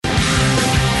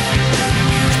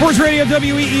Sports Radio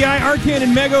WEEI, Arcan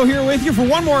and Mego here with you for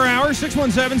one more hour,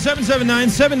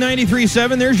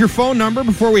 617-779-7937. There's your phone number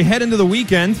before we head into the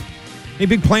weekend. Any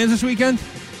big plans this weekend?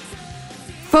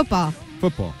 Football.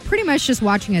 Pretty much just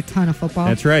watching a ton of football.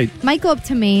 That's right. Might go up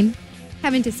to Maine.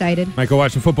 Haven't decided. Might go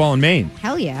watch some football in Maine.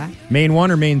 Hell yeah. Maine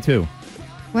 1 or Maine 2?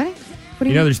 What? What do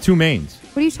you know, mean? there's two Maines.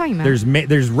 What are you talking about?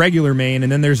 There's regular Maine,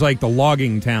 and then there's like the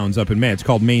logging towns up in Maine. It's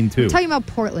called Maine 2. I'm talking about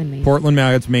Portland, Maine. Portland,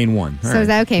 that's Maine 1. So is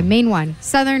that okay? Maine 1.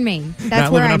 Southern Maine. That's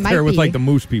Not where living I up might there with be. like the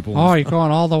moose people. Oh, you're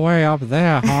going all the way up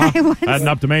there, huh? Heading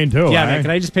up to Maine 2. Yeah, man,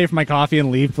 can I just pay for my coffee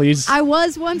and leave, please? I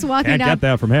was once walking Can't down. get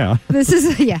that from here. This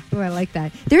is, yeah, oh, I like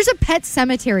that. There's a pet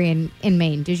cemetery in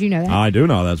Maine. Did you know that? I do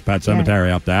know that's Pet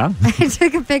Cemetery up there. I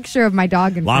took a picture of my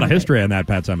dog. A lot of history in that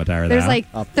Pet Cemetery There's there. like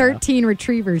 13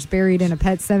 retrievers buried in a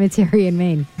pet cemetery in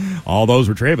Maine. All those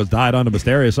retrievers died under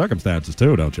mysterious circumstances,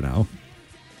 too, don't you know?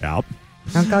 Yep.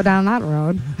 Don't go down that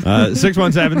road.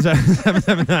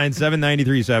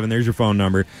 617-779-7937. There's your phone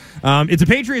number. It's a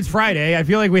Patriots Friday. I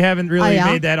feel like we haven't really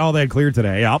made that all that clear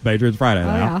today. Yeah, Patriots Friday.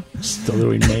 Yeah. Still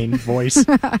doing Maine voice.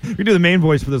 We do the Maine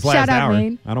voice for this last Shout out, hour.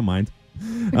 Maine. I don't mind.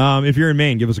 If you're in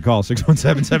Maine, give us a call,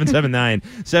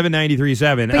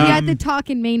 617-779-7937. But you have to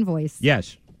talk in Maine voice.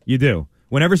 Yes, you do.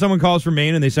 Whenever someone calls from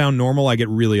Maine and they sound normal, I get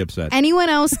really upset. Anyone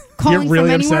else calling You're really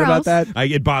from upset anywhere about else? that?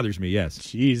 It bothers me, yes.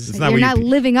 Jeez. It's You're not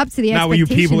living up to the not what you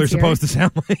expectations people are here. supposed to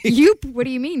sound like. What do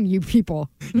you mean, you people?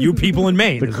 You people in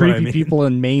Maine. The is what I creepy mean. people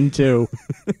in Maine, too.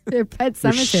 They're pet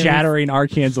You're cemeteries. shattering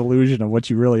Arcan's illusion of what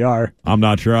you really are. I'm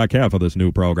not sure I care for this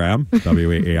new program,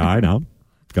 WEEI. No,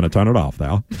 it's going to turn it off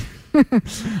now.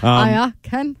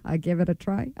 Can I give it a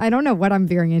try? I don't know what I'm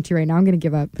veering into right now. I'm going to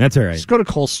give up. That's all right. Just go to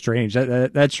Cole Strange.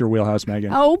 That's your wheelhouse,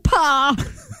 Megan. Oh, Pa.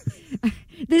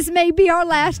 This may be our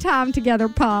last time together,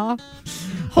 Pa.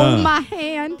 Hold my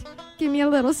hand. Give me a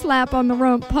little slap on the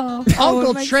rump, Pa.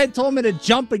 Uncle Trent told me to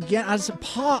jump again. I said,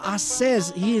 Pa, I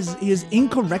says he is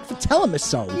incorrect for telling me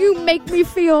so. You make me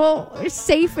feel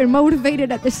safe and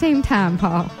motivated at the same time,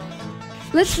 Pa.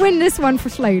 Let's win this one for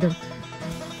Slater.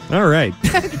 All right.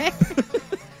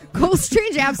 Cole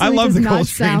Strange I absolutely love does the Cole not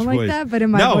Strange sound like voice. that, but in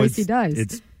my voice he does.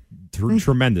 It's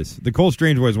tremendous. The Cole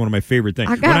Strange voice is one of my favorite things.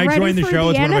 I got when I ready joined the for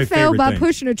show, the it's one of my NFL favorite by things.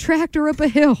 pushing a tractor up a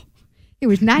hill. It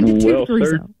was 92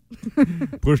 degrees out.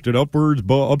 Pushed it upwards,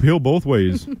 uphill both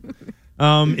ways.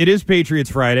 It is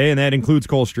Patriots Friday, and that includes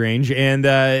Cole Strange. And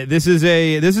this is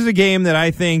a game that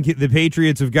I think the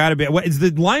Patriots have got to be. Is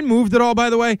the line moved at all? By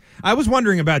the way, I was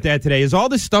wondering about that today. Is all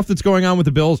this stuff that's going on with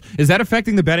the Bills, is that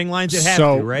affecting the betting lines? It has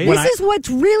to, right? This is what's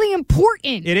really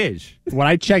important. It is. When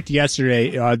I checked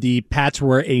yesterday, the Pats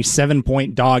were a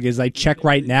 7-point dog. As I check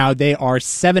right now, they are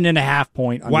 7.5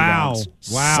 point underdogs.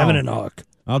 Wow. 7.5.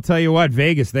 I'll tell you what,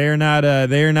 Vegas, they are not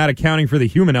accounting for the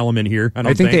human element here.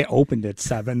 I think they opened at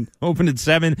 7. Opened at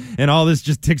 7, and all this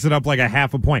just ticks it up like a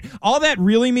half a point. All that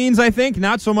really means, I think,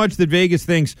 not so much that Vegas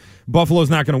thinks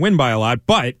Buffalo's not going to win by a lot,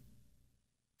 but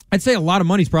I'd say a lot of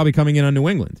money's probably coming in on New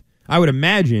England. I would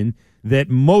imagine that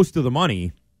most of the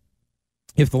money,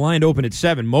 if the line opened at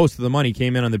 7, most of the money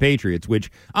came in on the Patriots, which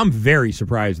I'm very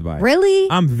surprised by. Really?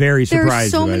 I'm very surprised by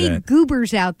There's so many that.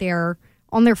 goobers out there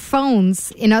on their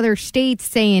phones in other states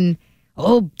saying,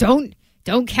 "Oh, don't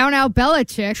count out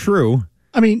Belichick." True.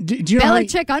 I mean, do you know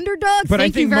Belichick underdog? But Thank I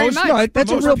think you very most, much. No, that's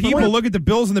most a real people point. look at the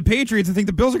Bills and the Patriots and think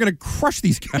the Bills are going to crush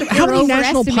these guys. How many You're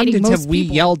national overestimating pundits most have we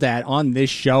people. yelled at on this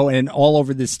show and all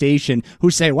over the station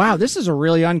who say, wow, this is a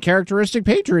really uncharacteristic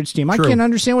Patriots team. True. I can't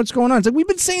understand what's going on. It's like, we've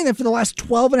been saying that for the last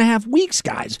 12 and a half weeks,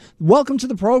 guys. Welcome to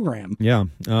the program. Yeah.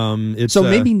 It's, So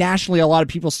maybe nationally a lot of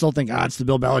people still think, it's the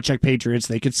Bill Belichick Patriots.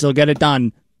 They could still get it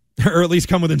done. or at least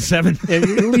come within 7. At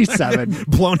least 7.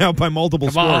 Blown out by multiple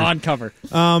Come scores. on, cover.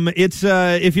 It's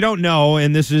if you don't know,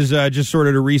 and this is just sort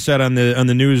of a reset on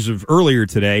the news of earlier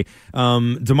today.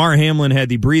 Damar Hamlin had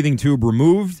the breathing tube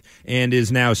removed and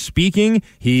is now speaking.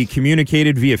 He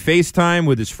communicated via FaceTime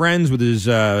with his friends, with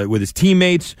his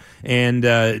teammates, and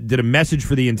did a message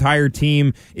for the entire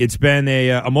team. It's been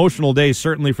a emotional day,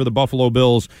 certainly for the Buffalo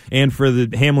Bills and for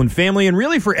the Hamlin family, and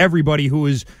really for everybody who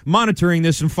is monitoring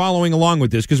this and following along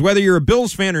with this. Because whether you're a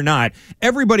Bills fan or not,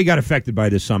 everybody got affected by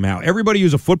this somehow. Everybody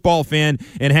who's a football fan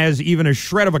and has even a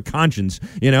shred of a conscience,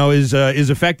 is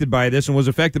affected by this and was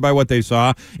affected by what they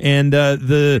saw. And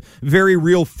the very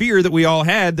real fear that we all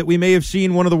had that we may have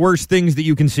seen one of the worst things that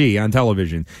you can see on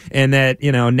television. And that,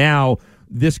 now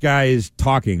this guy is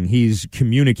talking, he's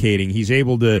communicating, he's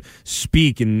able to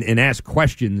speak and ask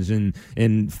questions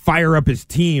and fire up his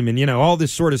team and, all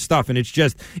this sort of stuff. And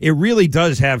it really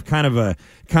does have kind of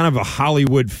a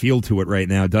Hollywood feel to it right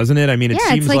now, doesn't it? I mean, it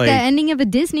seems it's like the ending of a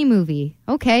Disney movie.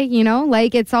 Okay,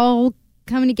 it's all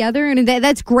coming together, and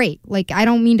that's great. Like, I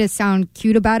don't mean to sound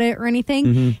cute about it or anything.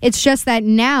 Mm-hmm. It's just that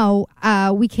now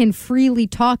we can freely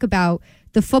talk about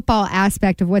the football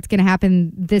aspect of what's going to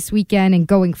happen this weekend and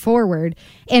going forward.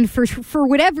 And for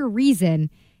whatever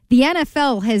reason, the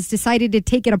NFL has decided to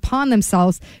take it upon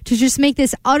themselves to just make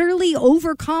this utterly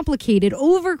overcomplicated,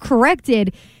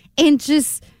 overcorrected, and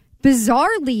just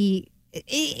bizarrely,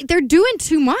 they're doing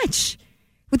too much.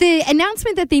 With the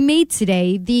announcement that they made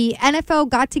today, the NFL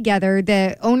got together,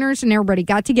 the owners and everybody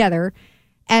got together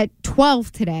at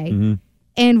 12 today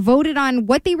and voted on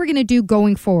what they were going to do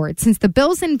going forward. Since the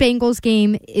Bills and Bengals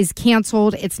game is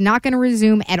canceled, it's not going to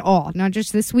resume at all. Not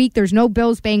just this week, there's no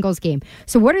Bills-Bengals game.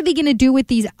 So what are they going to do with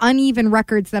these uneven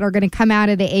records that are going to come out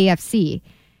of the AFC?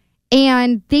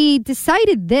 And they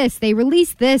decided this. They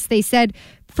released this. They said,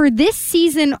 for this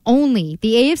season only,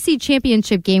 the AFC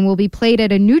Championship game will be played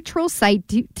at a neutral site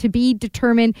to be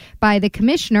determined by the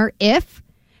commissioner if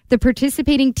the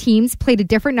participating teams played a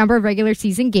different number of regular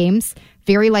season games.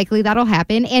 Very likely that'll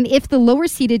happen. And if the lower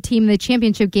seeded team in the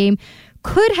championship game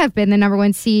could have been the number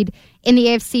one seed in the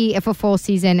AFC if a full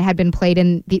season had been played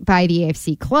by the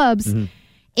AFC clubs.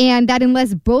 And that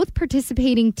unless both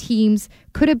participating teams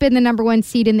could have been the number one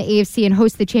seed in the AFC and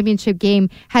host the championship game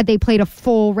had they played a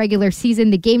full regular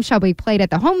season, the game shall be played at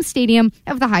the home stadium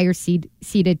of the higher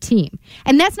seeded team.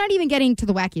 And that's not even getting to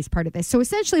the wackiest part of this. So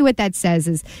essentially what that says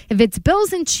is if it's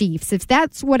Bills and Chiefs, if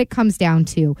that's what it comes down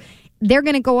to, they're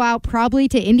going to go out probably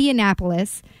to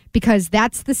Indianapolis because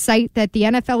that's the site that the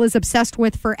NFL is obsessed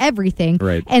with for everything.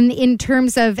 Right. And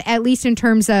at least in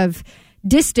terms of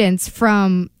distance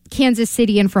from Kansas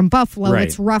City and from Buffalo, right,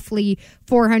 it's roughly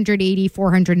 480,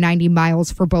 490 miles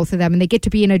for both of them. And they get to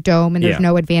be in a dome and there's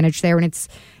no advantage there. And it's,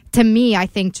 to me, I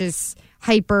think just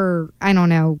hyper, I don't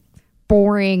know,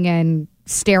 boring and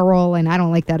sterile, and I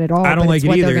don't like that at all. I don't like it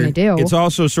what either. They're going to do. It's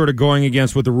also sort of going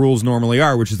against what the rules normally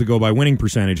are, which is to go by winning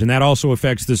percentage, and that also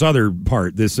affects this other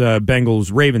part, this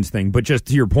Bengals-Ravens thing. But just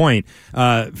to your point,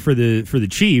 for the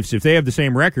Chiefs, if they have the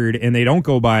same record and they don't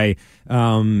go by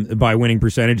winning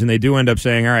percentage, and they do end up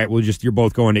saying, "All right, you're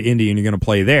both going to Indy and you're going to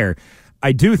play there,"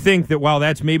 I do think that while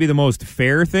that's maybe the most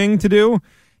fair thing to do,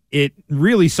 it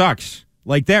really sucks.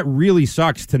 Like, that really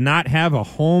sucks to not have a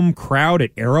home crowd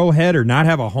at Arrowhead or not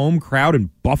have a home crowd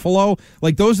in Buffalo.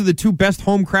 Like, those are the two best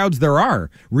home crowds there are.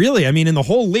 Really, I mean, in the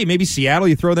whole league. Maybe Seattle,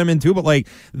 you throw them in too, but like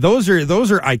those are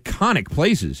iconic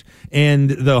places, and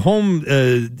the home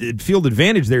field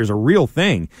advantage there is a real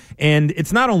thing. And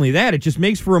it's not only that; it just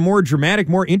makes for a more dramatic,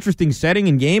 more interesting setting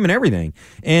and game and everything.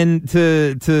 And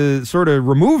to sort of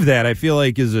remove that, I feel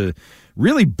like is a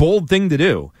really bold thing to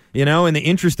do, in the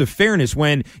interest of fairness,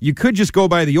 when you could just go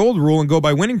by the old rule and go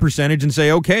by winning percentage and say,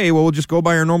 okay, well, we'll just go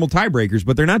by our normal tiebreakers,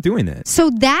 but they're not doing that. So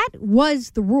that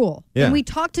was the rule. Yeah. And we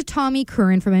talked to Tommy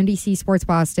Curran from NBC Sports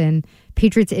Boston,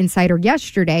 Patriots Insider,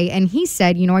 yesterday, and he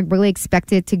said, I really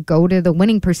expect it to go to the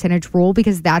winning percentage rule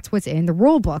because that's what's in the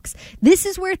rule books. This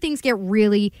is where things get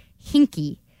really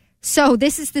hinky. So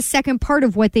this is the second part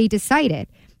of what they decided.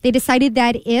 They decided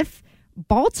that if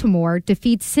Baltimore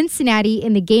defeats Cincinnati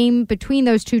in the game between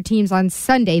those two teams on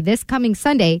Sunday, this coming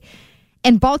Sunday,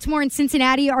 and Baltimore and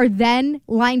Cincinnati are then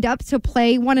lined up to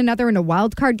play one another in a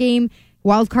wild card game,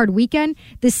 wild card weekend,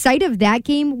 the site of that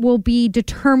game will be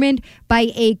determined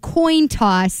by a coin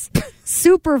toss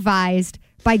supervised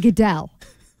by Goodell.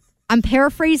 I'm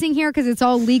paraphrasing here because it's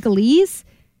all legalese.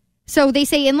 So they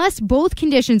say unless both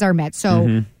conditions are met.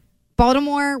 So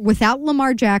Baltimore without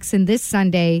Lamar Jackson this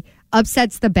Sunday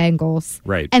upsets the Bengals.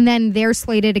 Right. And then they're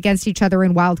slated against each other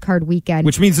in wild card weekend.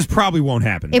 Which means this probably won't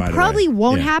happen. It probably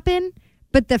won't happen.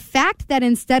 But the fact that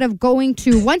instead of going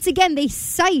to, once again, they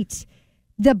cite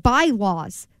the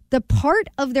bylaws, the part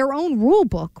of their own rule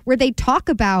book where they talk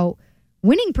about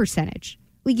winning percentage.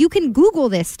 You can Google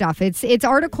this stuff. It's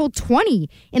Article 20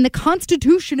 in the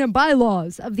Constitution and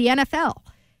bylaws of the NFL.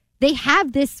 They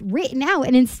have this written out,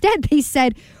 and instead they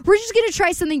said, we're just going to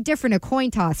try something different, a coin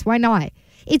toss. Why not?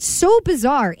 It's so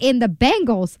bizarre, and the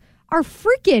Bengals are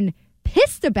freaking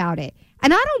pissed about it.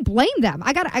 And I don't blame them.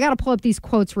 I got to pull up these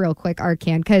quotes real quick,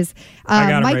 Arkan, because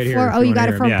Mike right Florio. Oh, you got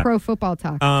it from Pro Football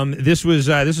Talk. This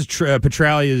is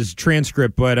Petralia's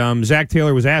transcript, but Zach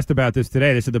Taylor was asked about this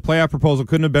today. They said the playoff proposal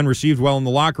couldn't have been received well in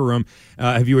the locker room.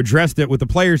 Have you addressed it with the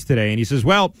players today? And he says,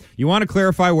 well, you want to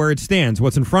clarify where it stands.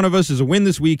 What's in front of us is a win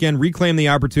this weekend, reclaim the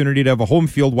opportunity to have a home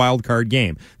field wild card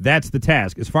game. That's the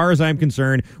task. As far as I'm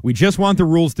concerned, we just want the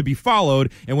rules to be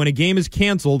followed, and when a game is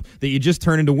canceled, that you just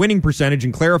turn into winning percentage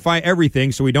and clarify everything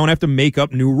everything so we don't have to make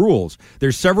up new rules.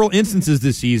 There's several instances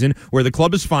this season where the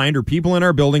club is fined or people in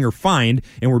our building are fined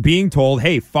and we're being told,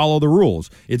 hey, follow the rules.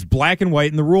 It's black and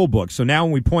white in the rule book. So now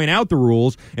when we point out the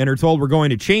rules and are told we're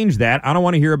going to change that, I don't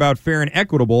want to hear about fair and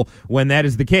equitable when that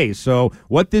is the case. So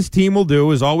what this team will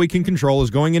do is all we can control is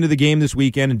going into the game this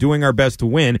weekend and doing our best to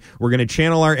win. We're going to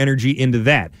channel our energy into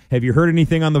that. Have you heard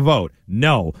anything on the vote?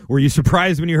 No. Were you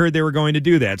surprised when you heard they were going to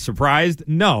do that? Surprised?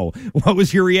 No. What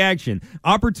was your reaction?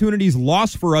 Opportunities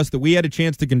lost for us that we had a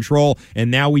chance to control, and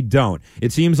now we don't.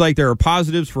 It seems like there are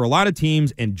positives for a lot of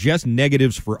teams and just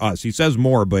negatives for us. He says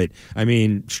more, but, I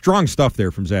mean, strong stuff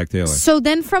there from Zach Taylor. So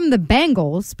then from the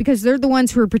Bengals, because they're the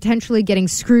ones who are potentially getting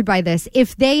screwed by this,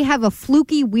 if they have a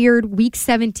fluky, weird Week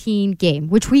 17 game,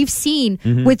 which we've seen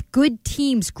with good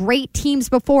teams, great teams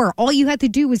before, all you have to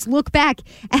do is look back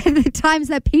at the times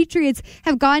that Patriots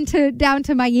have gone down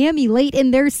to Miami late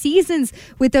in their seasons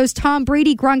with those Tom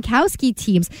Brady Gronkowski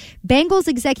teams. Bengals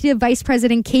executive vice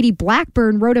president Katie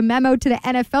Blackburn wrote a memo to the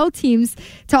NFL teams,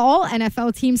 to all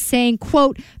NFL teams, saying,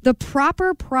 quote, the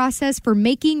proper process for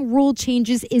making rule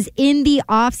changes is in the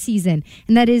offseason,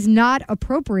 and that is not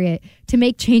appropriate to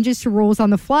make changes to rules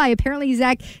on the fly. Apparently,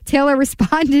 Zach Taylor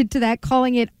responded to that,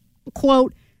 calling it,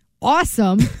 quote,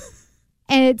 awesome.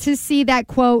 And to see that,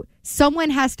 quote, someone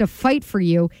has to fight for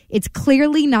you. It's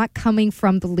clearly not coming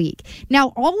from the league.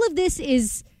 Now, all of this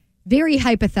is very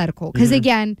hypothetical because,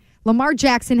 again, Lamar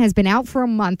Jackson has been out for a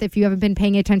month, if you haven't been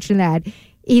paying attention to that.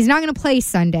 He's not going to play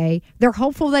Sunday. They're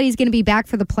hopeful that he's going to be back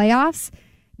for the playoffs.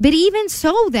 But even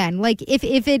so then, like,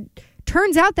 if it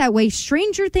turns out that way,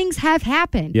 stranger things have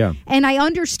happened. Yeah. And I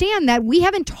understand that we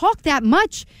haven't talked that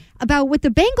much about what the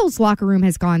Bengals locker room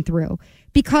has gone through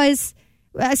because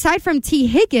aside from T.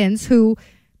 Higgins, who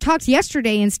talked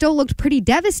yesterday and still looked pretty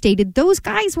devastated, those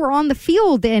guys were on the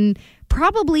field and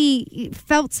probably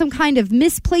felt some kind of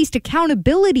misplaced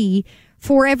accountability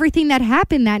for everything that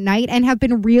happened that night and have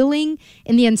been reeling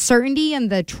in the uncertainty and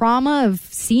the trauma of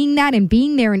seeing that and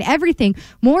being there and everything,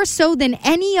 more so than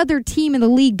any other team in the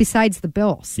league besides the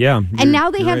Bills. Yeah. And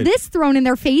now they have right. this thrown in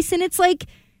their face, and it's like,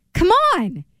 come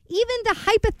on. Even the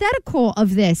hypothetical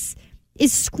of this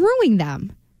is screwing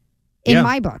them. In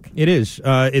my book. It is.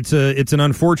 It's an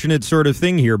unfortunate sort of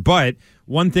thing here. But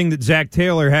one thing that Zach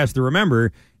Taylor has to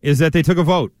remember is that they took a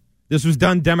vote. This was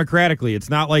done democratically. It's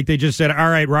not like they just said, all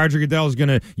right, Roger Goodell is going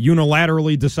to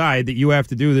unilaterally decide that you have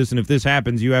to do this, and if this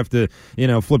happens, you have to,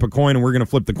 flip a coin, and we're going to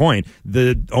flip the coin.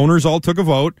 The owners all took a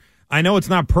vote. I know it's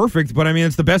not perfect, but I mean,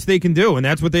 it's the best they can do, and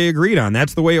that's what they agreed on.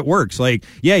 That's the way it works. Like,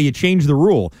 yeah, you change the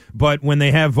rule, but when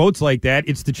they have votes like that,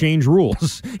 it's to change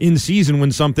rules in season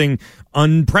when something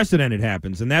unprecedented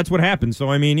happens, and that's what happens. So,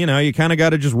 I mean, you kind of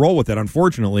got to just roll with it,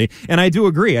 unfortunately. And I do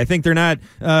agree. I think they're not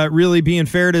really being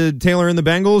fair to Taylor and the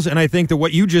Bengals, and I think that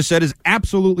what you just said is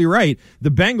absolutely right.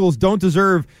 The Bengals don't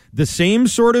deserve the same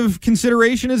sort of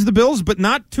consideration as the Bills, but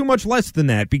not too much less than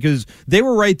that, because they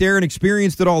were right there and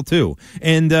experienced it all too.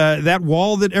 And that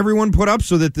wall that everyone put up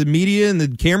so that the media and the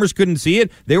cameras couldn't see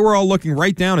it, they were all looking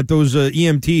right down at those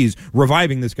EMTs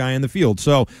reviving this guy in the field.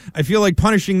 So I feel like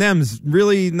punishing them is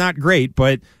really not great,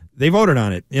 but they voted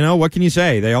on it. What can you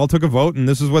say? They all took a vote, and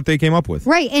this is what they came up with.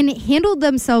 Right, and handled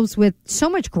themselves with so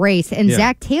much grace. And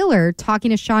Zach Taylor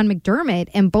talking to Sean McDermott,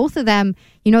 and both of them,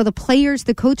 the players,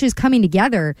 the coaches coming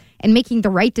together and making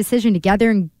the right decision together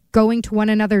and going to one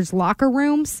another's locker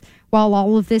rooms while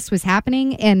all of this was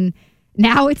happening. And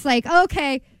now it's like,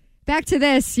 okay, back to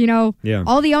this,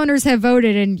 all the owners have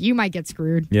voted, and you might get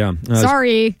screwed. Yeah.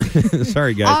 Sorry.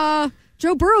 Sorry, guys.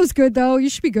 Joe Burrow's good, though.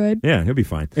 You should be good. Yeah, he'll be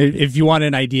fine. If you want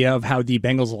an idea of how the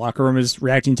Bengals locker room is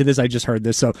reacting to this, I just heard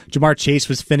this. So Jamar Chase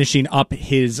was finishing up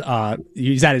he's at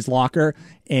his locker,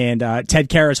 and Ted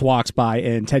Karras walks by,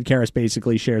 and Ted Karras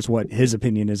basically shares what his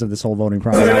opinion is of this whole voting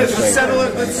process. Let's settle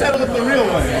it the real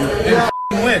one and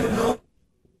win.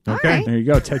 Okay. Right. There you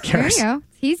go, Ted Karras. There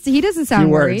you go. He doesn't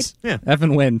sound worried. Yeah.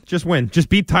 Effing win. Just win. Just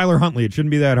beat Tyler Huntley. It shouldn't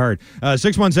be that hard.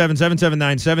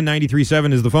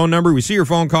 617-779-7937 is the phone number. We see your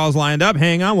phone calls lined up.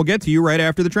 Hang on. We'll get to you right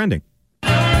after the trending.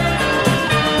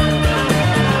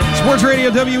 Sports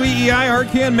Radio WEEI,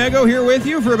 Arcan Mego here with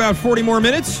you for about 40 more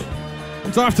minutes.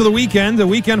 It's off to the weekend, a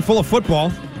weekend full of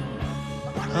football.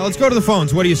 Let's go to the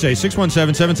phones. What do you say?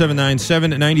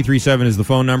 617-779-7937 is the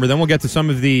phone number. Then we'll get to some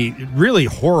of the really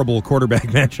horrible quarterback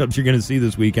matchups you're going to see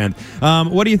this weekend.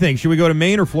 What do you think? Should we go to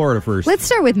Maine or Florida first? Let's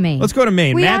start with Maine. Let's go to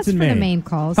Maine. We Matt's asked in for Maine. the Maine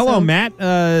calls. Hello, so. Matt.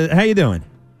 How you doing?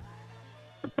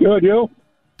 Good, you?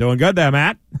 Doing good there,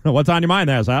 Matt. What's on your mind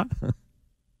there, sir?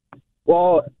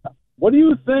 Well, what do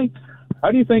you think?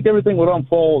 How do you think everything would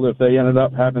unfold if they ended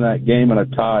up having that game in a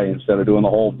tie instead of doing the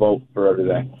whole vote for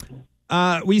everything?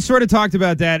 We sort of talked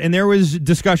about that, and there was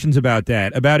discussions about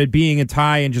that, about it being a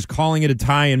tie and just calling it a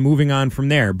tie and moving on from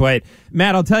there. But,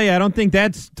 Matt, I'll tell you, I don't think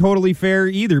that's totally fair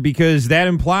either, because that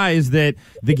implies that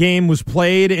the game was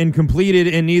played and completed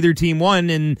and neither team won,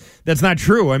 and that's not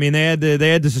true. I mean, they had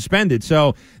to suspend it.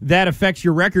 So that affects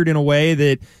your record in a way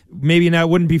that maybe not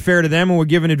wouldn't be fair to them and would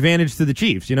give an advantage to the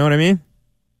Chiefs. You know what I mean?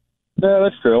 Yeah,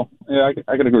 that's true. Yeah,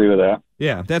 I can agree with that.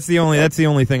 Yeah, that's the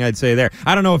only thing I'd say there.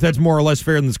 I don't know if that's more or less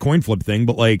fair than this coin flip thing,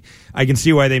 but like I can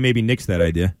see why they maybe nixed that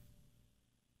idea.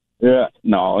 Yeah,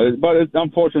 no, but it's an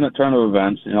unfortunate turn of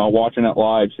events. You know, watching it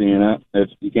live, seeing it,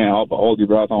 you can't help but hold your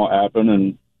breath on what happened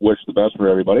and wish the best for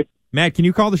everybody. Matt, can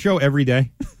you call the show every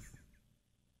day?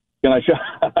 Can I?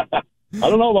 I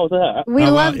don't know about that. We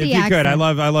love if the you accent. could,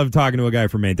 I love talking to a guy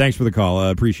from Maine. Thanks for the call.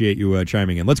 Appreciate you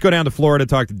chiming in. Let's go down to Florida,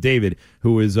 talk to David,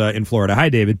 who is in Florida. Hi,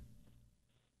 David.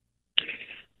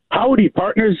 Howdy,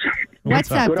 partners.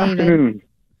 What's up, Good David? afternoon.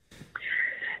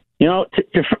 You know,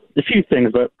 a few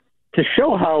things, but to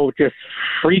show how just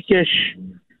freakish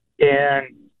and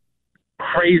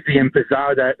crazy and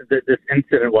bizarre that this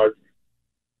incident was,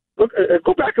 look,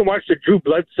 go back and watch the Drew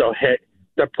Bledsoe hit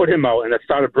that put him out and that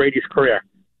started Brady's career.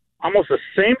 Almost the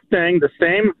same thing, the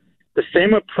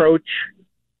same approach,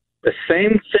 the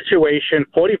same situation,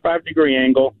 45-degree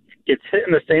angle, gets hit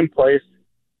in the same place.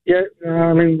 Yeah,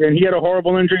 I mean, and he had a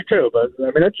horrible injury too. But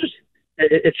I mean,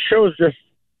 it shows just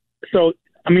so.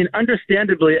 I mean,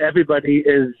 understandably, everybody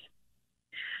is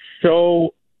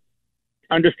so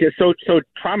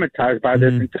traumatized by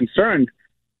this and concerned.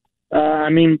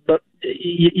 I mean, but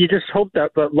you just hope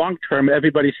that, but long term,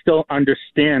 everybody still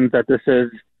understands that this is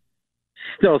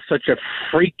still such a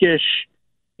freakish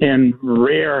and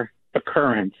rare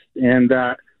occurrence, and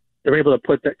that they're able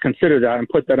to consider that and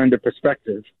put that into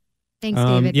perspective. Thanks,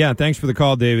 David. Yeah, thanks for the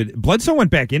call, David. Bledsoe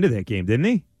went back into that game, didn't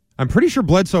he? I'm pretty sure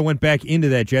Bledsoe went back into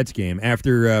that Jets game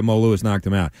after Mo Lewis knocked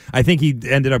him out. I think he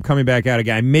ended up coming back out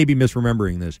again. I may be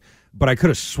misremembering this, but I could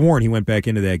have sworn he went back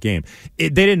into that game. They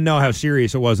didn't know how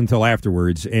serious it was until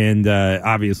afterwards, and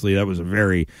obviously that was a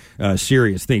very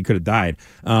serious thing. He could have died.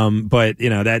 But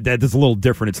you know that's a little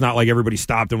different. It's not like everybody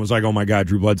stopped and was like, "Oh my God,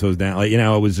 Drew Bledsoe's down." Like, you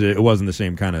know, it wasn't the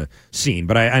same kind of scene.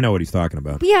 But I know what he's talking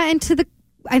about. Yeah, and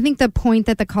I think the point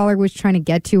that the caller was trying to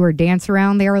get to or dance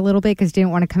around there a little bit because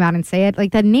didn't want to come out and say it,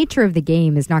 like the nature of the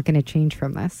game is not going to change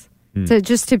from this. So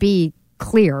just to be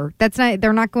clear,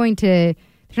 they're not going to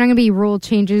be rule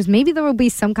changes. Maybe there will be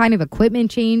some kind of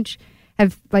equipment change.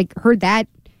 I've heard that,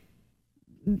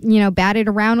 batted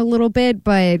around a little bit,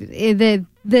 but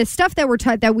the stuff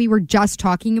that we were just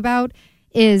talking about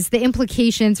is the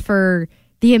implications for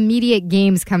the immediate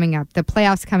games coming up, the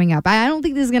playoffs coming up. I don't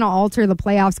think this is going to alter the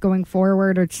playoffs going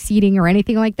forward or seeding or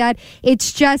anything like that.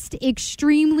 It's just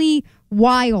extremely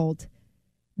wild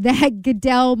that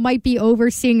Goodell might be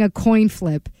overseeing a coin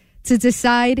flip to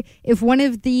decide if one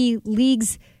of the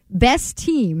league's best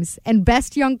teams and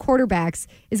best young quarterbacks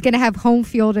is going to have home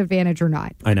field advantage or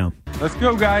not. I know. Let's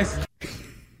go, guys.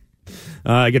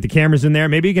 Get the cameras in there.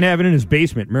 Maybe he can have it in his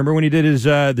basement. Remember when he did his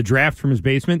the draft from his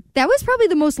basement? That was probably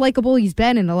the most likable he's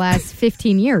been in the last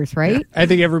 15 years, right? I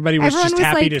think everyone was just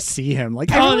happy like- to see him.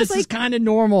 Like, everyone oh, was this is like, kind of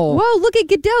normal. Whoa, look at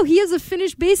Goodell. He has a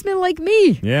finished basement like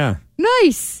me. Yeah.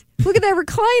 Nice. Look at that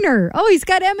recliner. Oh, he's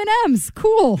got M&Ms.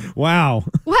 Cool. Wow.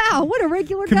 Wow, what a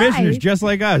regular Commissioners guy. just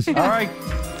like us. All right,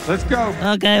 let's go.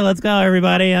 Okay, let's go,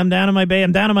 everybody. I'm down in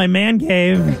my man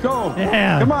cave. Let's go.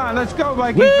 Yeah. Come on, let's go,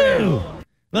 Viking fans.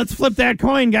 Let's flip that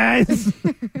coin, guys.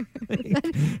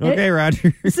 Okay,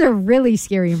 Roger. It's a really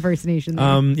scary impersonation.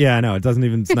 There. Yeah, I know.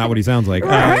 It's not what he sounds like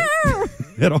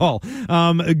at all.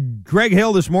 Greg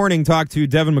Hill this morning talked to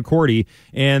Devin McCourty,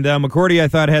 and McCourty, I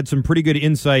thought, had some pretty good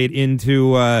insight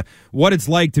into what it's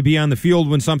like to be on the field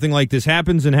when something like this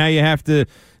happens and how you have to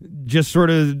just sort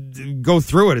of go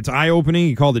through it. It's eye-opening.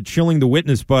 He called it chilling the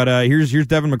witness, but here's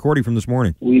Devin McCourty from this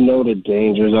morning. We know the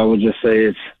dangers. I would just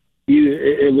say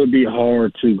it would be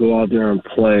hard to go out there and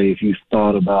play if you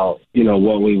thought about,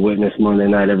 what we witnessed Monday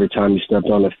night every time you stepped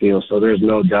on the field. So there's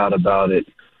no doubt about it.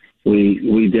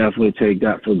 We definitely take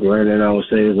that for granted. I would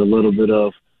say there's a little bit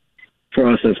of, for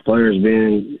us as players,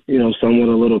 being, somewhat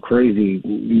a little crazy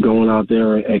going out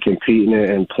there and competing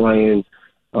and playing,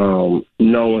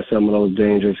 knowing some of those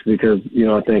dangers because,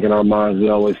 I think in our minds we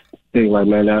always think like,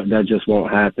 man, that just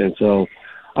won't happen. So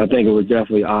I think it was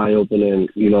definitely eye-opening,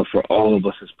 for all of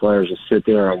us as players to sit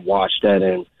there and watch that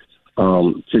and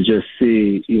to just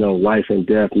see, life and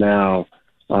death now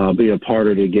be a part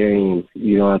of the game.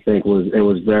 I think it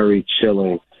was very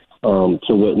chilling to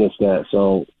witness that.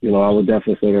 So, I would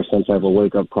definitely say there's some type of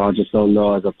wake-up call. I just don't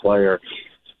know as a player,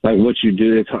 like what you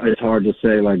do. It's hard to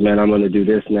say, like, man, I'm going to do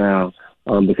this now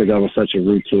because that was such a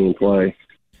routine play.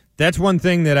 That's one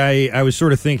thing that I was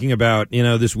sort of thinking about,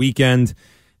 this weekend.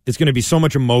 It's going to be so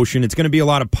much emotion. It's going to be a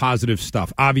lot of positive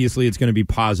stuff. Obviously, it's going to be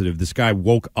positive. This guy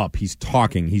woke up. He's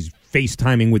talking. He's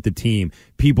FaceTiming with the team.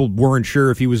 People weren't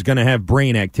sure if he was going to have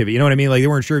brain activity. You know what I mean? Like, they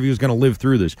weren't sure if he was going to live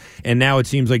through this. And now it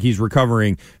seems like he's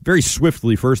recovering very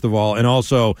swiftly, first of all, and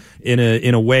also in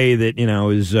a way that,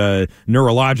 is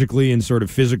neurologically and sort of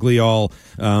physically all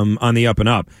on the up and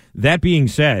up. That being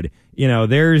said,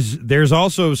 there's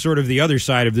also sort of the other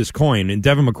side of this coin, and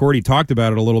Devin McCourty talked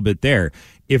about it a little bit there.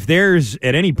 If there's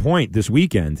at any point this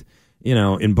weekend,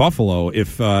 in Buffalo,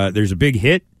 if there's a big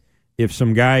hit, if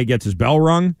some guy gets his bell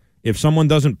rung, if someone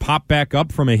doesn't pop back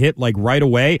up from a hit like right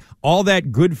away, all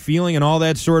that good feeling and all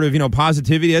that sort of,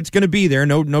 positivity, that's going to be there.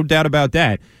 No doubt about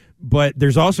that. But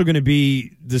there's also going to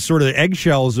be this sort of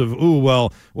eggshells of,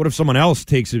 what if someone else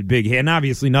takes a big hit? And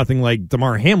obviously nothing like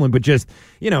Damar Hamlin, but just,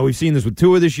 we've seen this with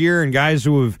Tua this year and guys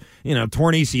who have,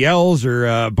 torn ACLs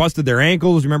or busted their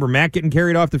ankles. Remember Matt getting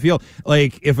carried off the field?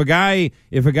 Like, if a guy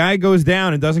goes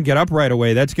down and doesn't get up right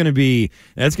away, that's going to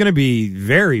be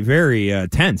very, very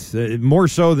tense, more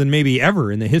so than maybe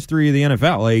ever in the history of the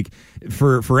NFL, like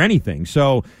for anything.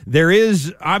 So there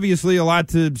is obviously a lot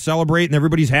to celebrate, and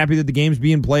everybody's happy that the game's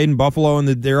being played in Buffalo and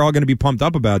that they're all going to be pumped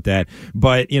up about that.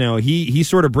 But, he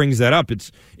sort of brings that up.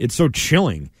 It's so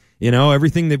chilling.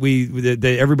 Everything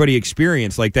that everybody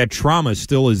experienced, like that trauma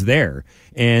still is there.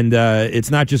 And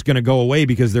it's not just going to go away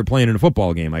because they're playing in a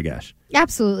football game, I guess.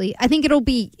 Absolutely. I think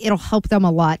it'll help them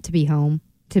a lot to be home,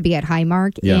 to be at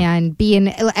Highmark, and be in,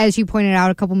 as you pointed out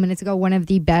a couple minutes ago, one of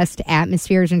the best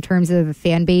atmospheres in terms of the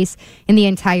fan base in the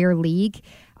entire league.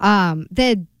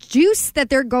 The juice that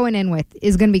they're going in with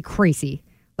is going to be crazy.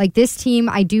 Like, this team,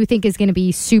 I do think, is going to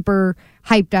be super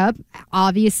hyped up,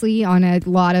 obviously, on a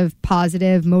lot of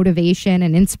positive motivation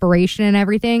and inspiration and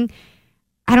everything.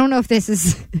 I don't know if this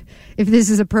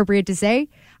is appropriate to say.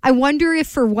 I wonder if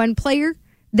for one player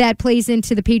that plays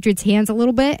into the Patriots' hands a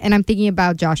little bit, and I'm thinking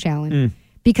about Josh Allen.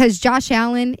 Because Josh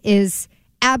Allen is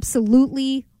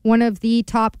absolutely one of the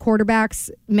top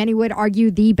quarterbacks. Many would argue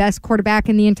the best quarterback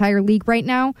in the entire league right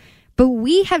now. But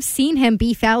we have seen him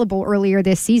be fallible earlier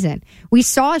this season. We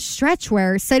saw a stretch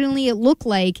where suddenly it looked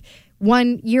like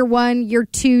year one, year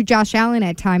two, Josh Allen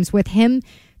at times, with him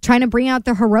trying to bring out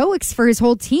the heroics for his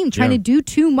whole team, trying to do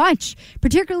too much,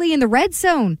 particularly in the red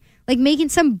zone, like making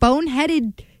some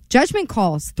boneheaded judgment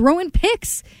calls, throwing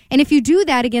picks. And if you do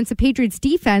that against the Patriots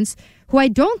defense, who I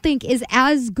don't think is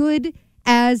as good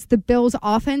as the Bills'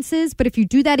 offenses, but if you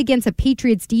do that against a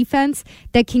Patriots defense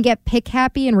that can get pick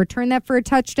happy and return that for a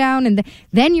touchdown, and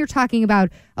then you're talking about,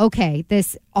 okay,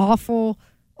 this awful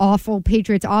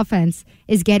Patriots offense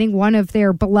is getting one of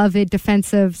their beloved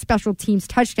defensive special teams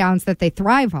touchdowns that they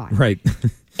thrive on. Right.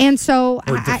 And so,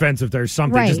 or defensive, there's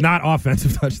something, just not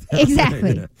offensive touchdowns.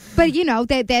 Exactly. But,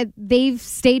 that they've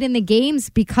stayed in the games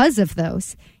because of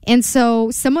those. And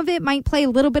so some of it might play a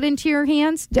little bit into your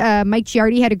hands. Mike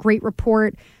Giardi had a great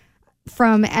report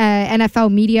from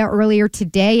NFL media earlier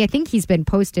today. I think he's been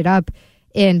posted up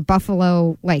in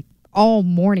Buffalo like all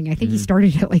morning. I think he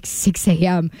started at 6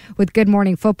 a.m. with Good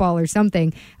Morning Football or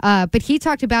something. But he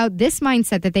talked about this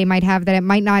mindset that they might have, that it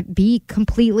might not be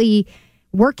completely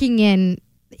working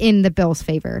in the Bills'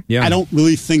 favor. I don't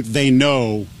really think they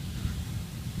know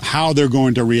how they're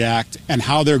going to react and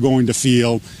how they're going to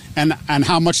feel and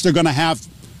how much they're going to have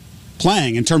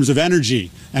playing in terms of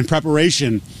energy and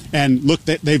preparation. And look,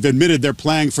 they've admitted they're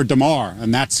playing for Damar,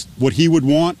 and that's what he would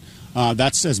want.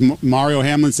 That's, as Mario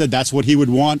Hamlin said, that's what he would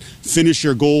want. Finish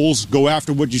your goals. Go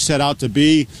after what you set out to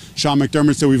be. Sean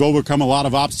McDermott said we've overcome a lot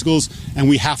of obstacles, and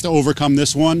we have to overcome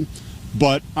this one.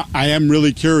 But I am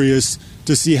really curious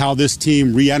to see how this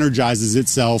team re-energizes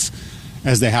itself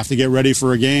as they have to get ready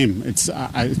for a game. It's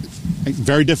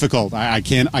very difficult. I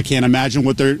can't imagine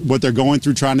what they're going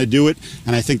through trying to do it.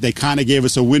 And I think they kind of gave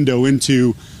us a window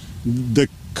into the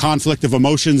conflict of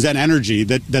emotions and energy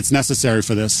that's necessary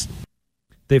for this.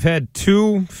 They've had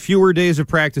 2 fewer days of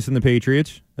practice than the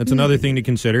Patriots. That's another thing to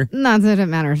consider. Not that it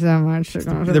matters so much.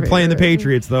 They're playing the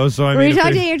Patriots, though. So I mean, we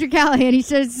talked to Andrew Callahan. He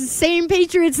says the same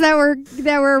Patriots that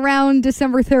were around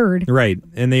December 3rd. Right,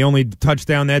 and the only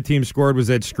touchdown that team scored was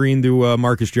that screen to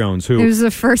Marcus Jones. Who it was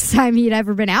the first time he'd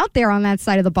ever been out there on that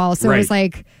side of the ball. So It was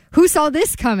like, who saw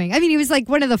this coming? I mean, it was like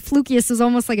one of the flukiest. It was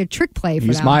almost like a trick play for them.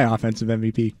 He's my offensive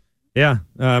MVP. Yeah,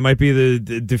 might be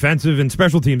the defensive and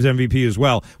special teams MVP as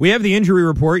well. We have the injury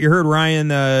report. You heard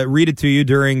Ryan read it to you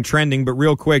during trending, but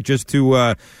real quick, just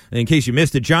to in case you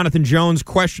missed it, Jonathan Jones,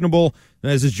 questionable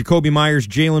as is Jacoby Myers,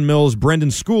 Jalen Mills, Brendan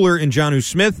Schooler, and Jonnu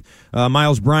Smith.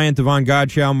 Miles Bryant, Devon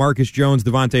Godchow, Marcus Jones,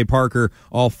 Devontae Parker,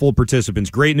 all full participants.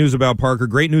 Great news about Parker.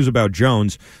 Great news about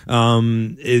Jones.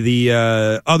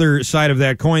 The other side of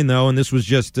that coin, though, and this was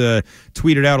just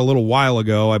tweeted out a little while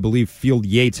ago, I believe Field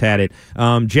Yates had it,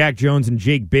 Jack Jones and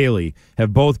Jake Bailey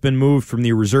have both been moved from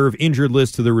the reserve injured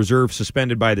list to the reserve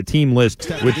suspended by the team list.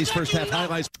 With these first half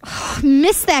highlights.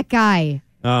 Miss that guy.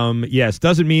 Yes,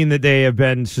 doesn't mean that they have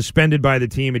been suspended by the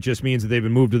team. It just means that they've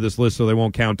been moved to this list so they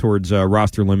won't count towards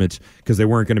roster limits because they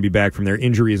weren't going to be back from their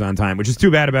injuries on time, which is too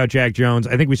bad about Jack Jones.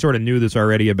 I think we sort of knew this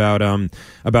already about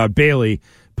Bailey.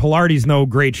 Pilardi's no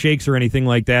great shakes or anything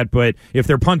like that, but if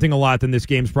they're punting a lot, then this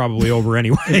game's probably over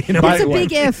anyway. You know? It's a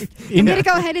big if. I'm going to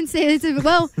go ahead and say this.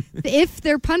 Well, if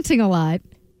they're punting a lot,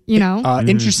 you know.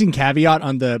 Interesting caveat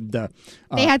on the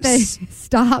they had to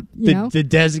stop, the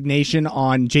designation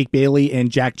on Jake Bailey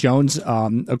and Jack Jones.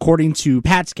 According to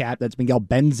Pat's Cat, that's Miguel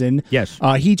Benzin. Yes.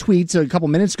 He tweets a couple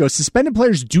minutes ago, suspended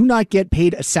players do not get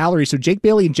paid a salary, so Jake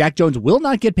Bailey and Jack Jones will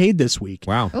not get paid this week.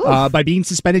 Wow. By being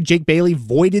suspended, Jake Bailey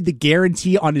voided the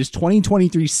guarantee on his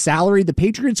 2023 salary. The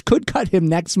Patriots could cut him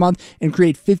next month and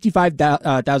create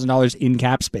 $55,000 in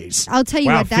cap space. I'll tell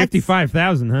you what, that's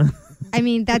 $55,000, huh? I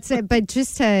mean, that's it. But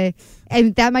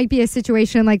and that might be a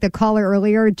situation like the caller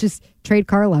earlier. Just trade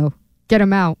Carlo, get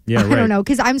him out. Yeah, I don't know,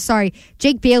 because I'm sorry,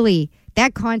 Jake Bailey.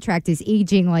 That contract is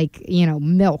aging like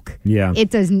milk. Yeah,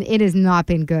 it has not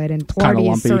been good, and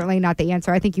Pilardi is certainly not the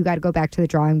answer. I think you got to go back to the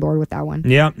drawing board with that one.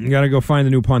 Yeah, you got to go find a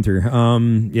new punter.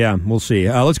 Yeah, we'll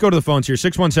see. Let's go to the phones here.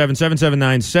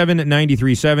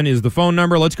 617-779-7937 is the phone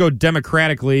number. Let's go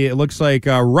democratically. It looks like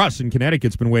Russ in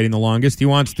Connecticut's been waiting the longest. He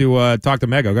wants to talk to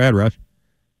Mego. Go ahead, Russ.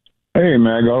 Hey,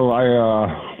 Mego. I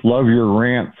love your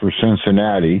rant for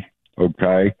Cincinnati.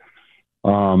 Okay.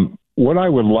 What I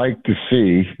would like to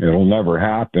see, it'll never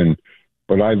happen,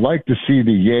 but I'd like to see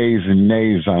the yays and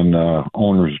nays on the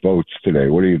owners' votes today.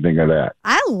 What do you think of that?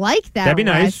 I like that, That'd be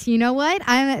Russ. nice. You know what?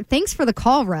 Thanks for the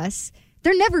call, Russ.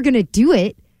 They're never going to do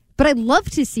it, but I'd love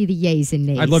to see the yays and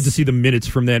nays. I'd love to see the minutes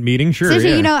from that meeting. Sure, So,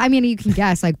 yeah. I mean, you can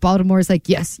guess. Like, Baltimore's like,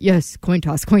 yes, coin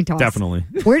toss. Definitely.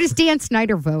 Where does Dan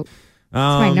Snyder vote?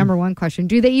 That's my number one question.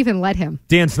 Do they even let him?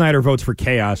 Dan Snyder votes for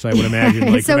chaos, I would imagine.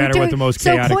 Like, So no matter what the most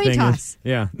chaotic coin thing toss. is.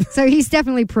 Yeah. So he's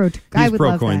definitely pro. I He's would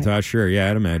pro love coin that. toss, sure. Yeah,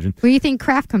 I'd imagine. What do you think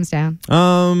Kraft comes down?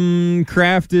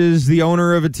 Kraft is the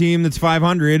owner of a team that's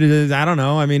 500. I don't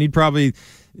know. I mean, he'd probably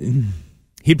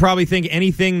think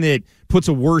anything that puts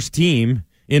a worse team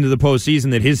into the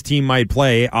postseason that his team might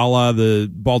play, a la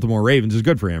the Baltimore Ravens, is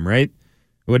good for him, right?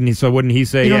 Wouldn't he? So wouldn't he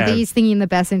say? You don't think he's thinking in the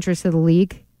best interest of the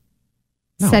league?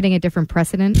 No. Setting a different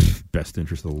precedent? Best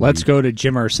interest of the league. Let's go to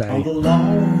Jim Irsay.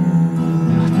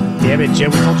 Damn it,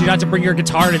 Jim. We told you not to bring your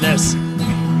guitar to this.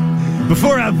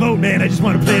 Before I vote, man, I just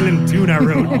want to play a little tune I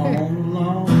wrote.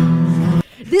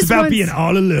 This It's about one's- being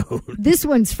all alone. This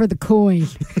one's for the coin.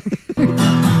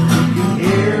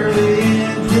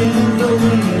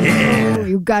 Yeah.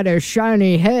 You got a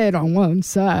shiny head on one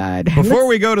side. Before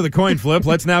we go to the coin flip,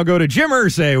 let's now go to Jim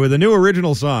Irsay with a new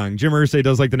original song. Jim Irsay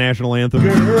does like the national anthem.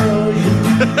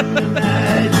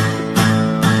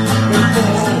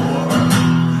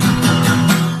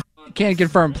 Can't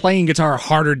confirm playing guitar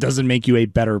harder doesn't make you a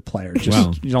better player. Just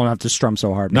Well, you don't have to strum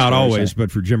so hard. Not Mr. always, Irsay.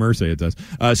 but for Jim Irsay it does.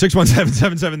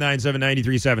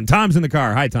 617-779-7937. Tom's in the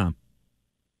car. Hi, Tom.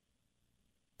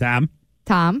 Tom.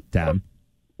 Tom.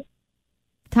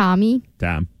 Tommy.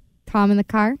 Tom. Tom in the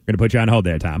car. Going to put you on hold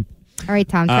there, Tom. All right,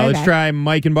 Tom. Try Let's that. try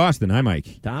Mike in Boston. Hi,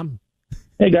 Mike. Tom.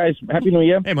 Hey guys, Happy New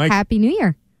Year. Hey, Mike. Happy New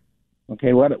Year.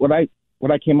 Okay, what I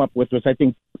came up with was I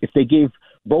think if they gave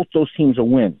both those teams a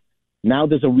win, now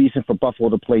there's a reason for Buffalo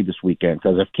to play this weekend.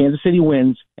 Because if Kansas City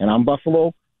wins and I'm Buffalo,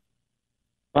 if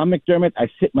I'm McDermott, I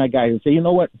sit my guys and say, you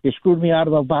know what? They screwed me out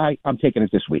of a bye. I'm taking it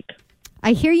this week.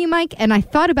 I hear you, Mike, and I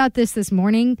thought about this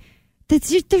morning.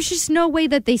 There's just no way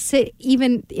that they sit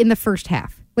even in the first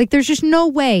half. Like, there's just no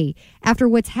way after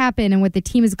what's happened and what the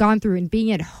team has gone through and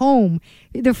being at home,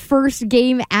 the first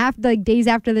game after, like, days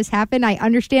after this happened. I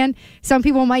understand some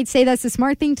people might say that's the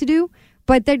smart thing to do,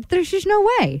 but there's just no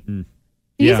way. Do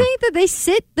you think that they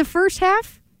sit the first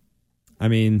half? I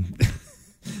mean,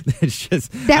 it's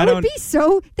just That would be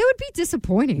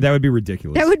disappointing. That would be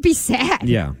ridiculous. That would be sad.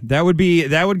 Yeah, that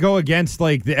would go against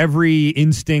like every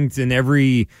instinct and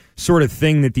every sort of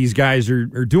thing that these guys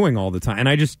are doing all the time. And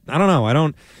I don't know.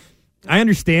 I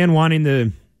understand wanting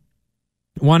to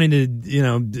wanting to,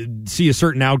 see a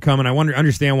certain outcome, and I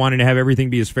understand wanting to have everything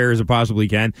be as fair as it possibly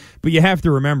can. But you have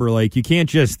to remember, like, you can't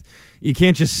just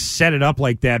set it up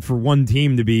like that for one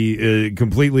team to be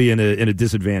completely in a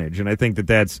disadvantage. And I think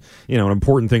that's an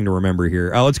important thing to remember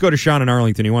here. Let's go to Sean in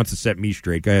Arlington. He wants to set me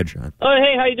straight. Go ahead, Sean. Oh,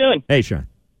 hey, how you doing? Hey, Sean.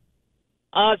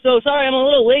 So sorry, I'm a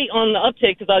little late on the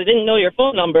uptake because I didn't know your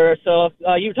phone number. So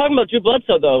you were talking about Drew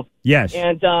Bledsoe, though. Yes.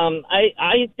 And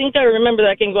I think I remember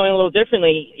that game going a little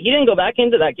differently. He didn't go back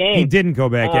into that game. He didn't go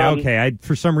back. Okay, I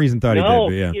for some reason thought he did. But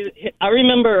yeah. I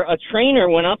remember a trainer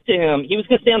went up to him. He was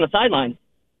going to stay on the sideline,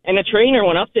 and the trainer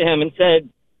went up to him and said,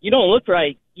 "You don't look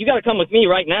right. You got to come with me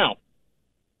right now."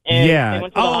 And they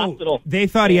went to the hospital. They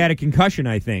thought he had a concussion,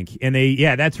 I think, and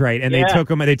that's right. And they took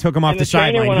him off the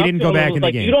sideline. He didn't go back in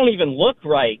the game. You don't even look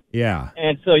right. Yeah.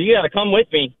 And so you got to come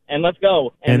with me and let's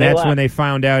go. And that's when they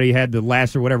found out he had the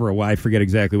last or whatever it was. I forget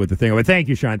exactly what the thing was. But thank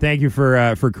you, Sean. Thank you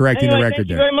for correcting the record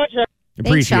there. Thank you very much.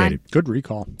 Appreciate it. Good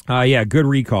recall. Good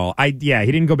recall. He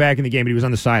didn't go back in the game, but he was on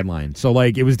the sideline. So,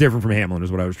 it was different from Hamlin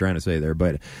is what I was trying to say there.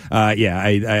 But,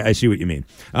 I see what you mean.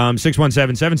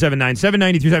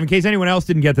 617-779-7937. In case anyone else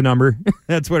didn't get the number,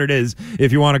 that's what it is.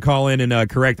 If you want to call in and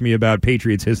correct me about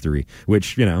Patriots history,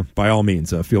 which, by all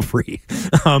means, feel free.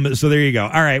 So there you go.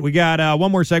 All right, we got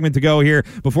one more segment to go here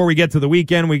before we get to the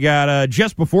weekend. We got,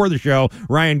 just before the show,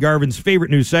 Ryan Garvin's favorite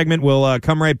news segment. We'll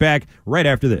come right back right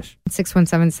after this.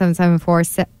 617-774.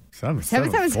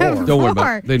 774. Don't worry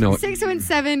about it. They know it.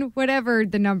 617, whatever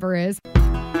the number is.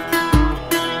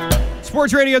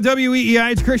 Sports Radio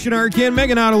WEEI. It's Christian Arcand,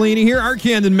 Megan Ottolini here.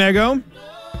 Arcand and Mego.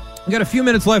 We got a few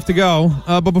minutes left to go.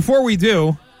 But before we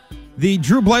do, the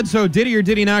Drew Bledsoe, did he or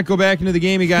did he not go back into the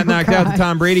game? He got knocked out the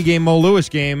Tom Brady game, Mo Lewis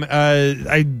game.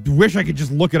 I wish I could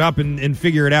just look it up and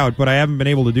figure it out, but I haven't been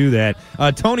able to do that.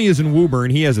 Tony is in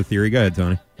Woburn. He has a theory. Go ahead,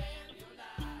 Tony.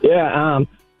 Yeah,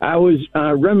 I was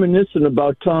reminiscing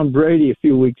about Tom Brady a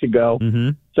few weeks ago,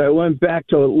 so I went back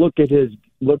to look at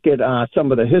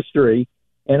some of the history,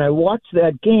 and I watched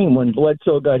that game when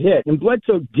Bledsoe got hit, and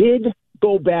Bledsoe did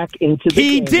go back into the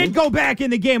game. He did go back in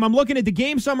the game. I'm looking at the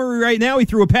game summary right now. He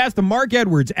threw a pass to Mark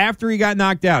Edwards after he got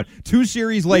knocked out 2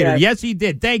 series later. Yes, he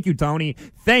did. Thank you, Tony.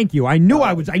 Thank you. I knew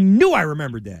I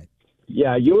remembered that.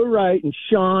 Yeah, you were right, and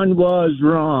Sean was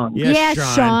wrong. Yes,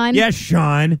 Sean. Yes,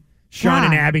 Sean. Sean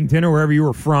in Abington or wherever you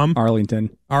were from. Arlington,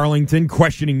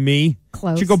 questioning me.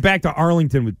 Close. Should go back to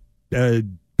Arlington with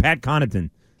Pat Connaughton.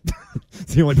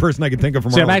 It's the only person I can think of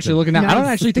from Arlington. I'm actually looking at. I don't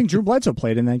actually think Drew Bledsoe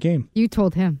played in that game. You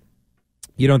told him.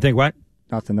 You don't think what?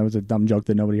 Nothing. That was a dumb joke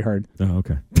that nobody heard. Oh,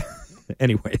 okay.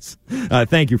 Anyways,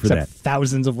 thank you for that.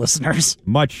 Thousands of listeners.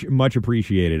 Much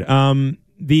appreciated.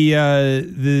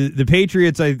 The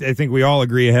Patriots, I think we all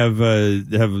agree, have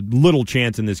little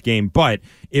chance in this game. But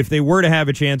if they were to have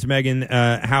a chance, Megan,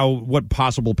 what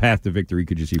possible path to victory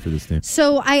could you see for this team?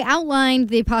 So I outlined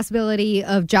the possibility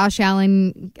of Josh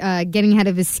Allen getting ahead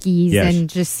of his skis and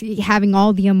just having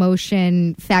all the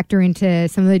emotion factor into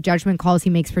some of the judgment calls he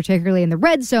makes, particularly in the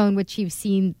red zone, which you've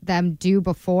seen them do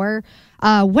before.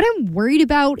 What I'm worried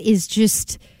about is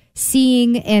just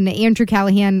seeing, and Andrew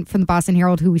Callahan from the Boston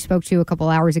Herald, who we spoke to a couple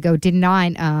hours ago, did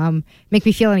not make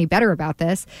me feel any better about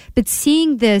this, but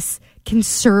seeing this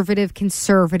conservative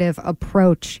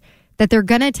approach that they're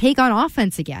going to take on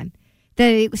offense again.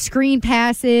 The screen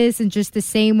passes and just the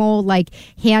same old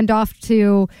handoff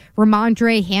to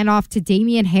Ramondre, handoff to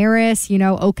Damian Harris,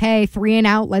 okay, 3 and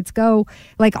out, let's go.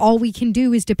 All we can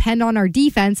do is depend on our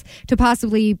defense to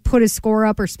possibly put a score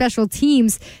up, or special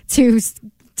teams to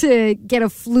get a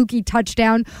fluky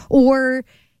touchdown, or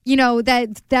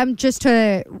that them just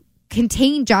to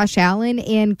contain Josh Allen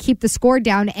and keep the score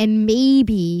down, and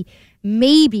maybe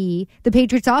the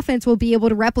Patriots offense will be able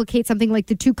to replicate something like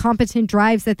the 2 competent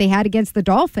drives that they had against the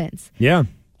Dolphins. Yeah.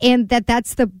 And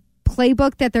that's the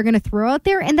playbook that they're going to throw out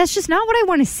there, and that's just not what I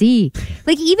want to see.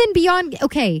 Even beyond,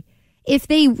 okay, if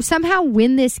they somehow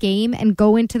win this game and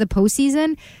go into the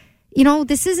postseason,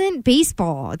 this isn't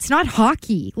baseball. It's not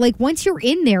hockey. Once you're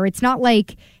in there, it's not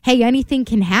hey, anything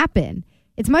can happen.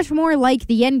 It's much more like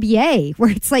the NBA, where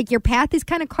it's your path is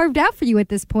kind of carved out for you at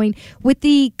this point with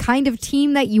the kind of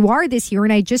team that you are this year,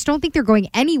 and I just don't think they're going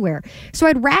anywhere. So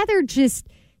I'd rather just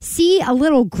see a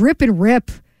little grip and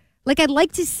rip. I'd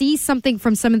like to see something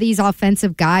from some of these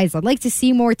offensive guys. I'd like to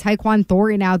see more Tyquan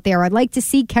Thornton out there. I'd like to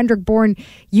see Kendrick Bourne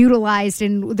utilized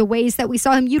in the ways that we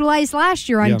saw him utilized last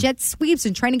year on jet sweeps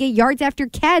and trying to get yards after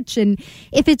catch. And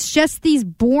if it's just these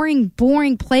boring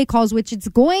play calls, which it's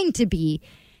going to be,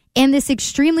 and this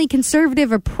extremely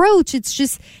conservative approach, it's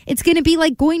going to be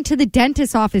like going to the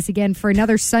dentist's office again for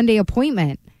another Sunday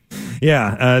appointment.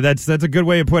 Yeah, that's a good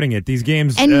way of putting it. These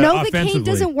games and Novocaine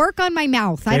doesn't work on my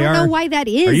mouth. I don't know why that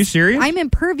is. Are you serious? I'm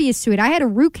impervious to it. I had a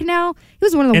root canal. It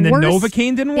was one of the worst. And the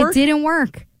Novocaine didn't work? It didn't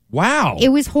work. Wow. It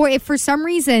was for some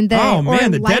reason.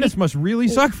 The dentist must really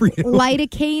suck for you.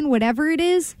 Lidocaine, whatever it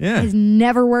is, yeah. has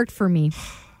never worked for me.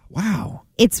 Wow.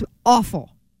 It's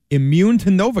awful. Immune to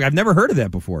Novocaine. I've never heard of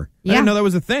that before. Yeah. I didn't know that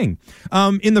was a thing.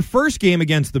 In the first game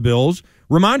against the Bills,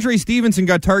 Ramondre Stevenson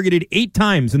got targeted 8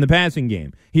 times in the passing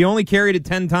game. He only carried it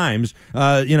 10 times,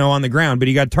 on the ground, but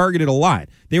he got targeted a lot.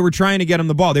 They were trying to get him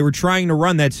the ball. They were trying to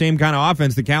run that same kind of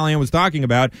offense that Callahan was talking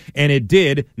about, and it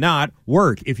did not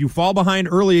work. If you fall behind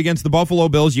early against the Buffalo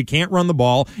Bills, you can't run the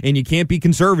ball, and you can't be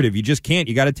conservative. You just can't.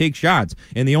 You got to take shots.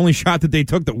 And the only shot that they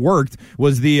took that worked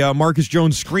was the Marcus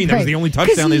Jones screen. That was the only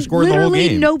touchdown they scored in the whole game.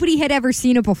 Literally nobody had ever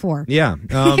seen it before. Yeah.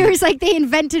 It was like they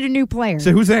invented a new player.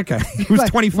 So who's that guy? He was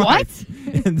 25. What?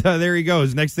 And there he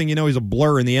goes. Next thing you know, he's a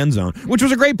blur in the end zone, which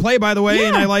was a great play, by the way.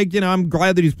 Yeah. And I'm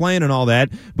glad that he's playing and all that.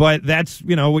 But that's,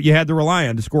 what you had to rely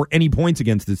on to score any points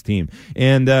against this team.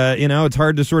 And, it's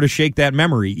hard to sort of shake that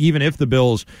memory, even if the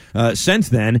Bills, since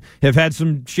then, have had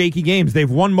some shaky games. They've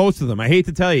won most of them. I hate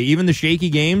to tell you, even the shaky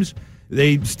games,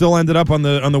 they still ended up on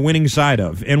the winning side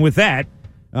of. And with that,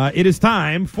 it is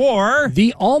time for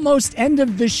the almost end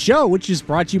of the show, which is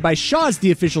brought to you by Shaw's,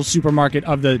 the official supermarket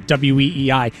of the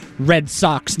WEEI Red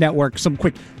Sox Network. Some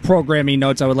quick programming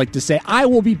notes I would like to say. I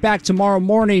will be back tomorrow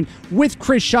morning with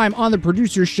Chris Scheim on the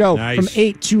producer's show from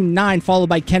 8 to 9, followed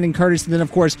by Ken and Curtis. And then,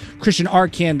 of course, Christian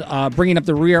Arcand bringing up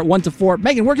the rear at 1 to 4.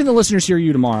 Megan, where can the listeners hear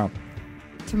you tomorrow?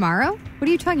 Tomorrow? What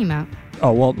are you talking about?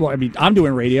 Oh, well, I mean, I'm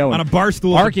doing radio. On a bar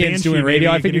stool. Arcand's doing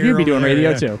radio. I figured you'd be doing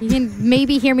radio, too. You can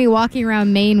maybe hear me walking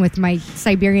around Maine with my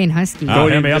Siberian Husky.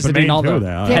 Visiting all the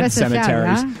pet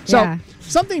cemeteries. Yeah.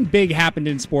 Something big happened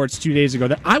in sports 2 days ago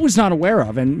that I was not aware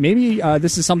of, and maybe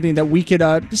this is something that we could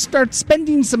start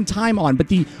spending some time on. But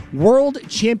the World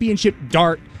Championship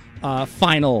Dart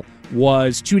final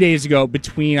was 2 days ago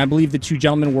between, I believe the two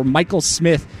gentlemen were Michael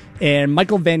Smith and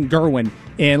Michael Van Gerwen.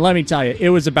 And let me tell you, it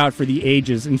was about for the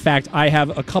ages. In fact, I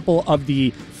have a couple of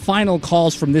the final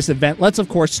calls from this event. Let's, of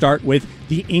course, start with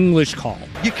the English call.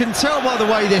 You can tell by the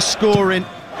way they're scoring,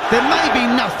 there may be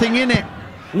nothing in it.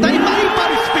 They may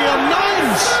both be on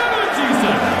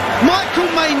 9s.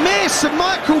 Michael may miss and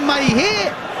Michael may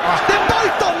hit. They're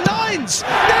both on 9s.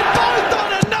 They're both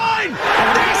on a 9.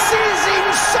 This is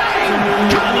insane.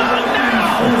 Come on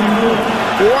now.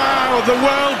 Wow, the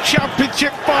World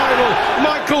Championship final.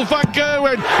 Michael Van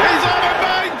Gerwen is on a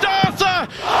 9 darter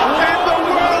in the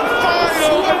World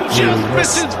final and just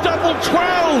misses double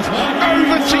 12.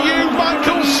 Over to you,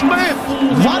 Michael Smith.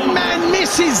 One man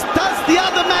misses, does the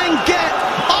other man get?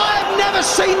 I've never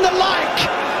seen the like.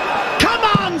 Come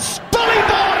on, Spolly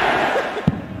boy.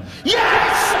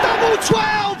 Yes, double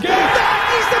 12. That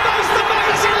is the most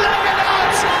amazing leg of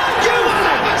darts you will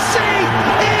ever see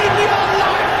in your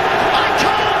life. I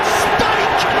can't speak.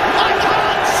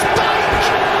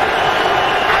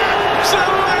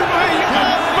 Absolutely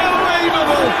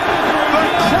unbelievable. The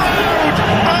crowd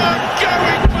are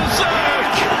going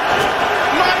berserk.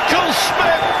 Michael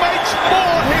Smith makes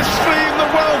more history in the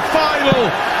world final,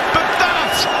 but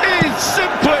that is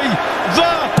simply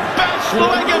the best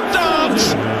leg of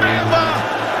darts ever.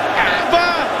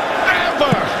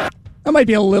 That might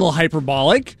be a little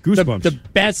hyperbolic. Goosebumps. The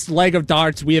best leg of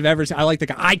darts we have ever seen. I like the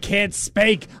guy. I can't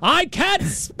speak.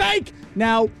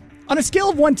 Now, on a scale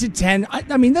of 1 to 10,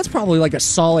 I mean, that's probably like a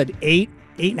solid 8,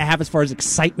 8.5 as far as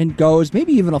excitement goes,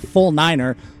 maybe even a full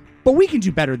 9er, but we can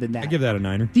do better than that. I give that a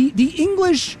 9er. The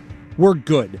English were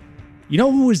good. You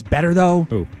know who was better, though?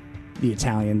 Who? The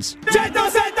Italians.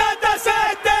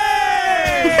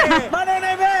 177! Ma non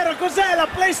è vero, cos'è la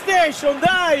PlayStation?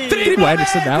 Dai! Triplo I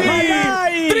said that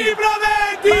one. Triplo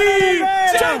 20!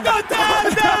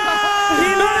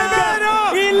 180! Non è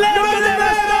vero! Il Lego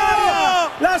della storia!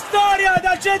 La storia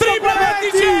da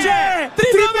 140 c'è!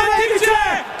 Triplo 20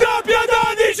 c'è! Doppio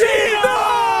 12!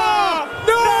 No!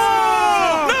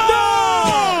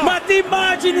 Ma ti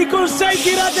immagini con 6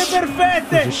 tirate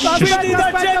perfette? Quindi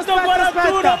da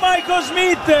 141 Michael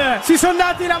Smith! Si sono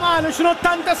dati la mano, ci sono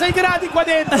 86 gradi qua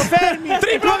dentro, fermi!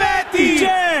 Triplo 20!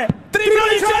 C'è! Triplo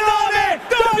 19!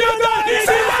 Doppio 12!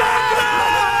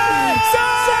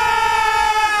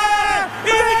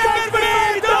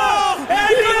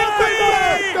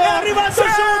 È arrivato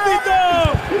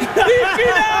subito! Il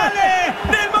finale!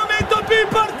 Nel momento più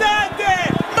importante!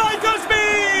 Michael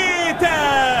Smith!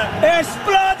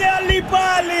 Esplode agli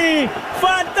pali!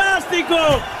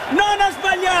 Fantastico! Non ha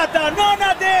sbagliata! Non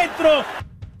ha dentro!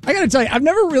 I gotta tell you, I've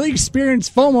never really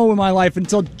experienced FOMO in my life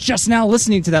until just now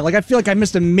listening to that. Like, I feel like I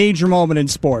missed a major moment in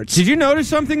sports. Did you notice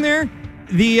something there?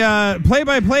 the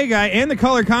play-by-play guy and the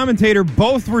color commentator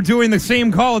both were doing the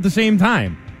same call at the same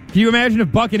time. Can you imagine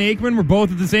if Buck and Aikman were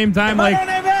both at the same time? Ma Like, non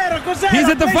è vero, cos'è he's la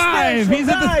at the 5, he's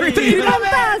at the 3.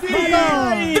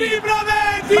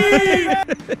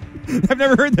 Triplamenti! I've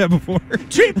never heard that before.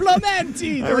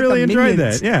 Triplamenti! I really enjoyed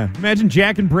that. Yeah. Imagine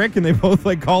Jack and Brick and they both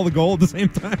like call the goal at the same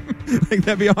time. Like,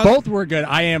 that'd be awesome. Both were good.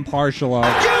 I am partial of. You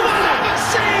will never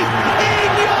see in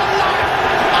your life.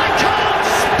 I can't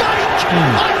speak. I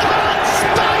can't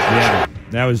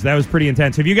speak. Yeah. That was pretty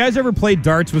intense. Have you guys ever played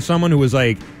darts with someone who was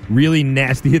like really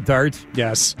nasty at darts?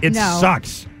 Yes. It No.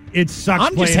 sucks. It sucks.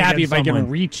 I'm just playing happy if against I can someone.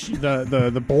 reach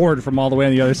the board from all the way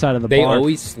on the other side of the They bar.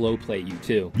 always slow play you,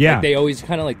 too. Yeah. Like, they always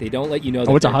kind of like, they don't let you know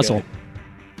that Oh, it's a they're hustle. good.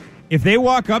 If they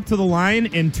walk up to the line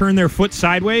and turn their foot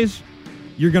sideways,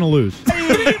 you're going to lose.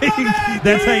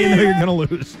 That's how you know you're going to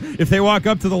lose. If they walk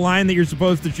up to the line that you're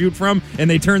supposed to shoot from and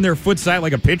they turn their foot side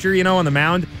like a pitcher, on the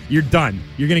mound, you're done.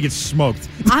 You're going to get smoked.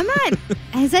 I'm not,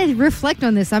 as I reflect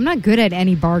on this, I'm not good at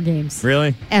any bar games.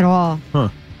 Really? At all. Huh.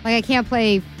 Like, I can't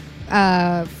play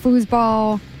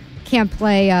foosball, can't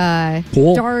play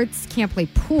Pool? darts, can't play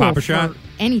pool. Pop a for shot?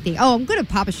 Anything. Oh, I'm good at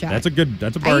Pop a Shot. That's a I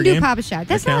bar can game. do Pop a Shot.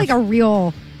 That's That not like counts. a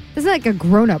real, that's not like a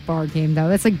grown-up bar game, though.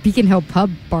 That's like Beacon Hill Pub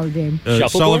bar game.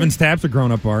 Shuffleboard? Sullivan's Tap's a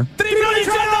grown-up bar.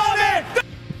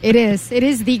 It is. It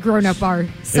is the grown-up bar. It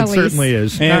Sully's. certainly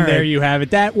is. And All there right. you have it.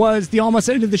 That was the almost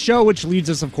end of the show, which leads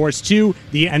us, of course, to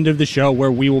the end of the show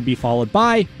where we will be followed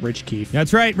by Rich Keefe.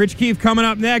 That's right. Rich Keefe coming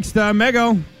up next.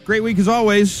 Mego, great week as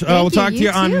always. We'll talk to you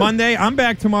on too. Monday. I'm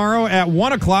back tomorrow at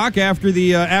 1 o'clock after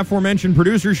the aforementioned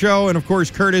producer show. And, of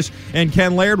course, Curtis and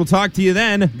Ken Laird. We'll talk to you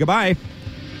then. Goodbye.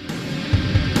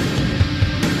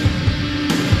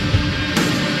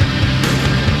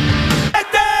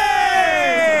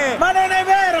 Ma non è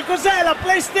vero, cos'è la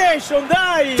PlayStation?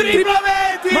 Dai!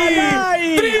 Triplamenti! Ma dai!